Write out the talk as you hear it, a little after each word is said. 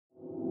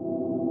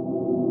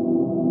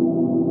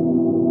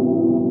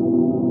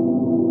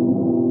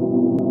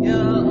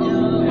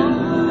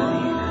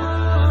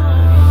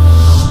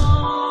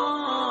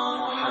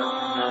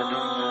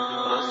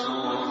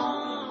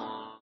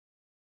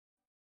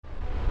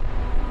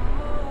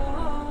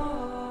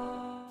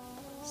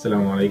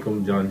Assalamu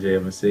alaikum, John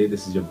J.M.S.A.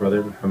 This is your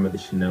brother Mohammad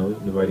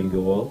Elshinawy, inviting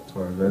you all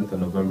to our event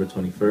on November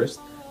 21st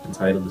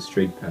entitled The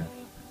Straight Path.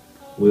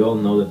 We all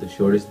know that the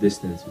shortest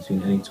distance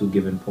between any two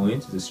given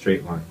points is a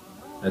straight line.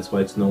 That's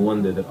why it's no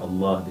wonder that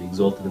Allah, the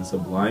Exalted and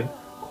Sublime,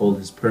 called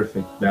His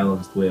perfect,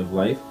 balanced way of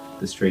life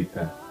the straight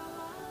path.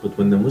 But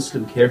when the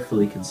Muslim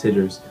carefully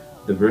considers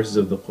the verses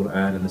of the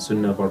Qur'an and the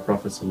Sunnah of our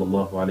Prophet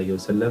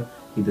ﷺ,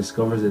 he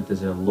discovers that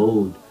there's a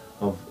load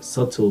of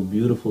subtle,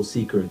 beautiful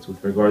secrets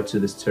with regard to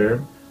this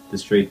term, the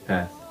straight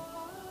path,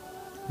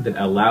 that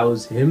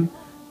allows him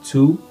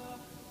to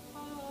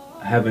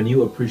have a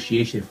new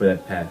appreciation for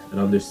that path and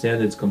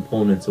understand its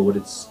components and what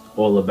it's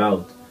all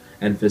about,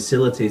 and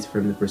facilitates for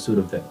him the pursuit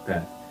of that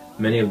path.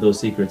 Many of those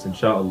secrets,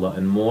 inshallah,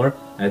 and more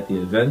at the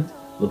event.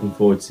 Looking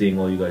forward to seeing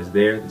all you guys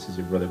there. This is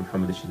your brother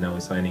Mohammad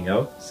Elshinawy signing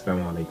out.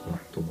 As-salamu alaykum wa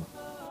rahmatullah.